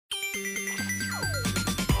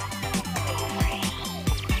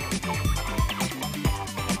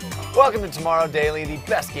Welcome to Tomorrow Daily, the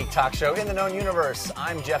best geek talk show in the known universe.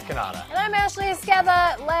 I'm Jeff Kanata. And I'm Ashley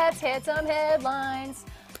Esqueda. Let's hit some headlines.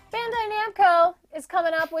 Bandai Namco is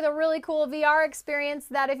coming up with a really cool VR experience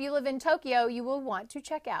that if you live in Tokyo, you will want to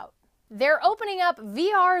check out. They're opening up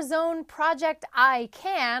VR Zone Project I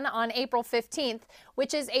Can on April 15th,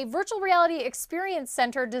 which is a virtual reality experience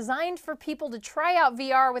center designed for people to try out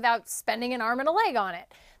VR without spending an arm and a leg on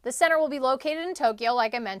it. The center will be located in Tokyo,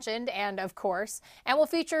 like I mentioned, and will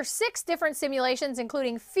feature 6 different simulations,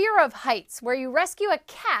 including Fear of Heights, where you rescue a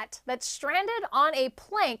cat that's stranded on a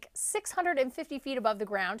plank 650 feet above the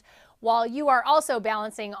ground, while you are also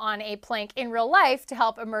balancing on a plank in real life to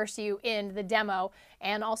help immerse you in the demo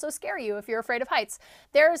and also scare you if you're afraid of heights.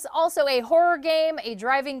 There's also a horror game, a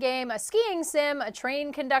driving game, a skiing sim, a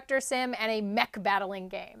train conductor sim, and a mech battling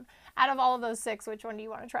game. Out of all of those 6, which one do you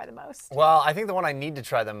want to try the most? Well, I think the one I need to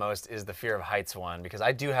try the most is the Fear of Heights one, because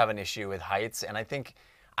I do have an issue with heights, and I think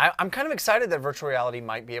I'm kind of excited that virtual reality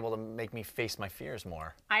might be able to make me face my fears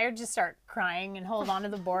more. I would just start crying and hold onto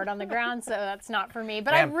the board on the ground, so that's not for me.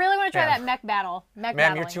 But I really want to try that mech battle.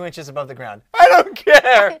 Ma'am, you're 2 inches above the ground. I don't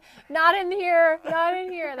care. Not in here. Not in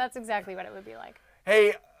here. That's exactly what it would be like.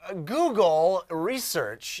 Hey, Google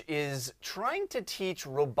research is trying to teach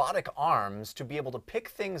robotic arms to be able to pick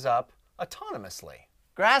things up autonomously.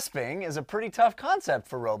 Grasping is a pretty tough concept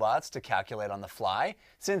for robots to calculate on the fly,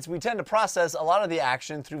 since we tend to process a lot of the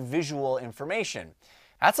action through visual information.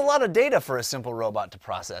 That's a lot of data for a simple robot to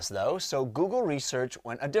process, though, so Google research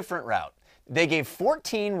went a different route. They gave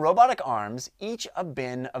 14 robotic arms each a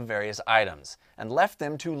bin of various items, and left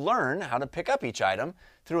them to learn how to pick up each item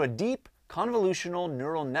through a deep convolutional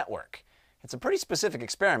neural network. It's a pretty specific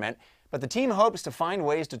experiment, but the team hopes to find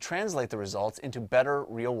ways to translate the results into better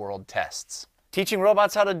real-world tests. Teaching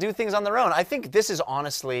robots how to do things on their own. I think this is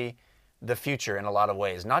honestly the future in a lot of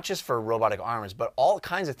ways, not just for robotic arms, but all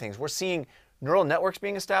kinds of things. We're seeing neural networks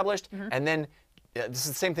being established, and then this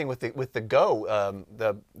is the same thing with the Go,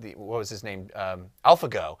 what was his name,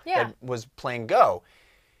 AlphaGo, that was playing Go.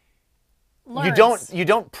 You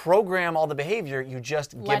don't program all the behavior. You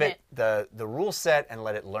just give it the rule set and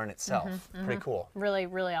let it learn itself. Pretty cool. Really,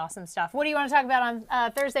 really awesome stuff. What do you want to talk about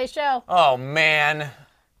on Thursday's show? Oh man,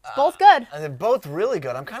 both good. They're both really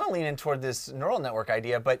good. I'm kind of leaning toward this neural network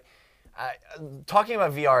idea, but talking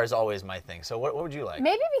about VR is always my thing. So what would you like?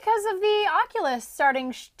 Maybe because of the Oculus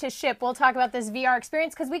starting to ship, we'll talk about this VR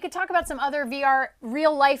experience, because we could talk about some other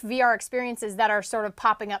real-life VR experiences that are sort of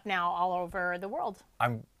popping up now all over the world.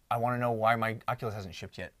 I want to know why my Oculus hasn't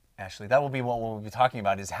shipped yet, Ashley. That will be what we'll be talking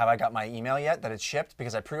about, is have I got my email yet that it's shipped?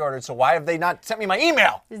 Because I pre-ordered, so why have they not sent me my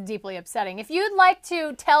email? This is deeply upsetting. If you'd like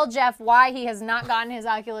to tell Jeff why he has not gotten his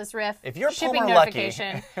Oculus Rift shipping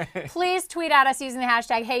notification, please tweet at us using the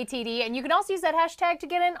hashtag HeyTD, and you can also use that hashtag to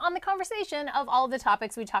get in on the conversation of all of the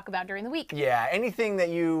topics we talk about during the week. Yeah, anything that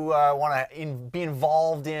you want to be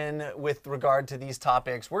involved in with regard to these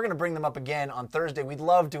topics, we're going to bring them up again on Thursday. We'd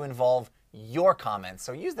love to involve your comments,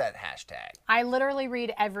 so use that hashtag. I literally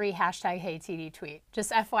read every hashtag HeyTD tweet.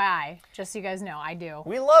 Just FYI, just so you guys know, I do.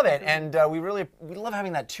 We love it, and we love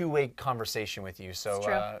having that two-way conversation with you.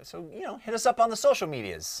 So, so hit us up on the social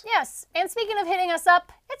medias. Yes, and speaking of hitting us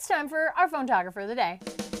up, it's time for our photographer of the day.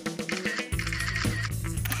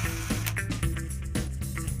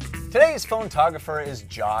 Today's photographer is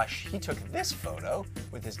Josh. He took this photo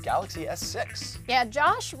with his Galaxy S6. Yeah,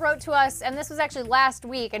 Josh wrote to us, and this was actually last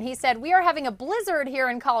week, and he said, "We are having a blizzard here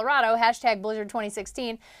in Colorado, hashtag Blizzard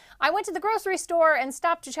 2016. I went to the grocery store and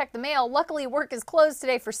stopped to check the mail. Luckily, work is closed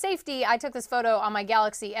today for safety. I took this photo on my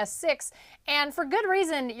Galaxy S6, and for good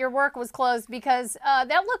reason, your work was closed, because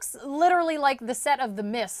that looks literally like the set of The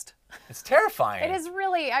Mist." It's terrifying. It is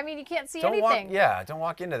really, I mean, you can't see anything. Don't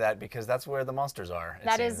walk into that, because that's where the monsters are.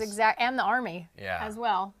 That is exact, and the army as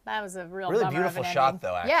well. That was a really beautiful shot,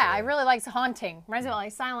 though, actually. Yeah, I really like Haunting. Reminds me of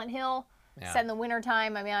like Silent Hill, set in the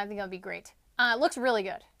wintertime. I mean, I think that would be great. It looks really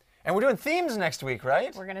good. And we're doing themes next week,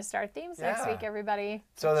 right? We're going to start themes next week, everybody.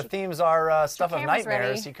 So the themes are Stuff of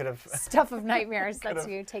Nightmares. You could have Stuff of Nightmares. That's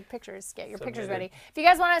you take pictures. Get your pictures ready. If you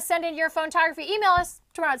guys want to send in your photography, email us,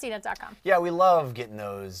 tomorrow@cnet.com. Yeah, we love getting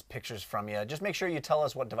those pictures from you. Just make sure you tell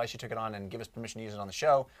us what device you took it on and give us permission to use it on the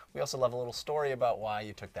show. We also love a little story about why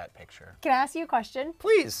you took that picture. Can I ask you a question?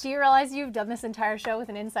 Please. Do you realize you've done this entire show with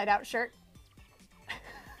an inside-out shirt?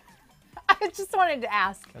 I just wanted to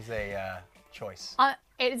ask. It was a choice.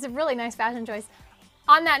 It's a really nice fashion choice.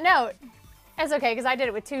 On that note, it's okay, because I did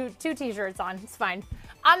it with two t-shirts on. It's fine.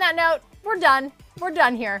 On that note, we're done. We're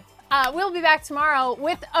done here. We'll be back tomorrow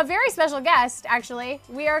with a very special guest, actually.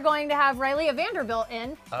 We are going to have Rylea Vanderbilt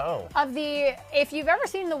in. Oh. If you've ever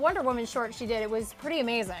seen the Wonder Woman short she did, it was pretty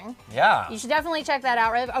amazing. Yeah. You should definitely check that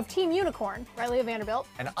out. Of Team Unicorn, Rylea Vanderbilt.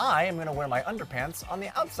 And I am going to wear my underpants on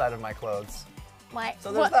the outside of my clothes.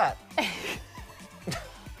 So there's What? that.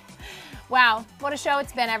 Wow, what a show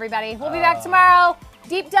it's been, everybody. We'll be back tomorrow,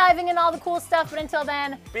 deep diving in all the cool stuff, but until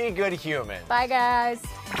then, Be good humans. bye, guys.